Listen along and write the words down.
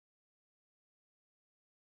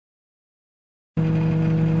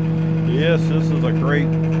Yes, this is a great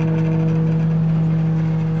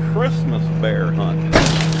Christmas bear hunt.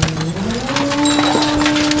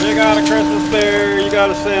 You got a Christmas bear, you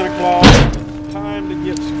got a Santa Claus. It's time to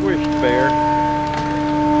get squished, bear.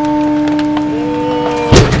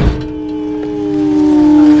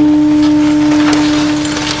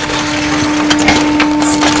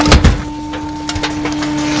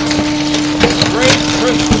 Great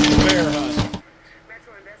Christmas bear hunt.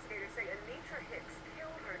 Metro investigators say Anitra Hicks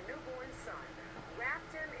killed her newborn son, wrapped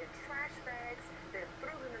him in trash bags, then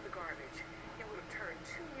threw him in the garbage. He would have turned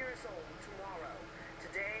 2 years old tomorrow.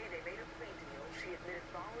 Today, they made a plea deal. She admitted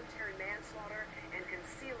voluntary manslaughter and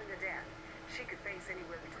concealing a death. She could face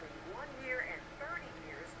anywhere between 1 year and 30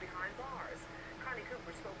 years behind bars. Connie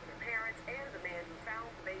Cooper spoke with her parents and the man who found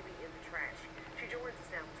the baby in the trash. She joins us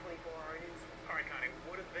now with 24-hour news. All right, Connie,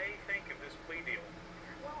 what do they think of this plea deal?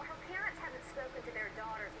 Well, her parents haven't spoken to their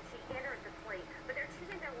daughter since she entered the plea, but they're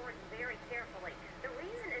choosing their words very carefully. The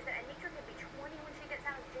reason is that Anitra could be 20 when she gets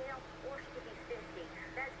out of jail, or she could be 50.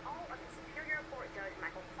 That's all up to Superior Court Judge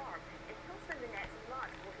Michael Clark, and he'll spend the next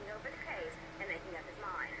month looking over the case and making up his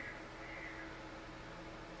mind.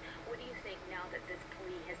 What do you think now that this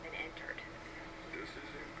plea has been entered? This is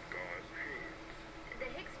in God's hands. The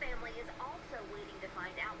Hicks family is also waiting to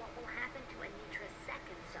find out what will happen to Anitra's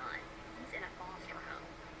second son. He's in a foster home,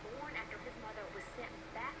 born after his mother was sent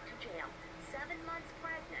back to jail, 7 months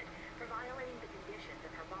pregnant, for violating the conditions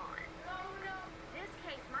of her bond. Oh no! This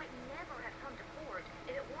case might never have come to court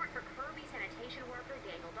if it weren't for Kirby sanitation worker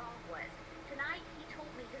Daniel Dahlquist. Tonight, he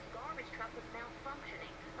told me his garbage truck was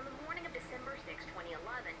malfunctioning on the morning of December 6, 2011,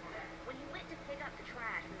 when he went to pick up the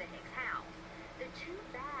trash from the Hicks house. The 2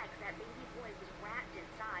 bags that baby boy was wrapped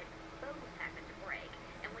inside both happened to break,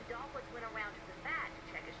 and when Dahlquist went around to the back to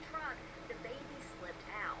check his truck, the baby slipped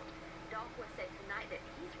out. Dahlquist said tonight that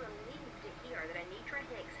he's relieved to hear that Anitra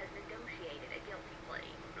Hicks has negotiated a guilty plea.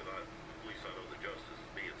 And at least I know the justice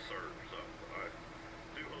is being served, so I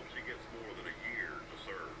do hope she gets more than a year to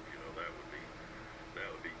serve. You know, that would be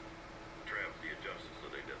travesty of justice that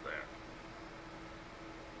they did that.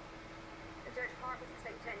 Judge Clark was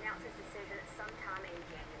expected to announce his decision sometime in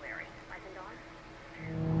January. Mike and Dawn?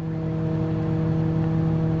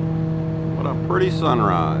 What a pretty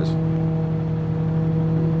sunrise.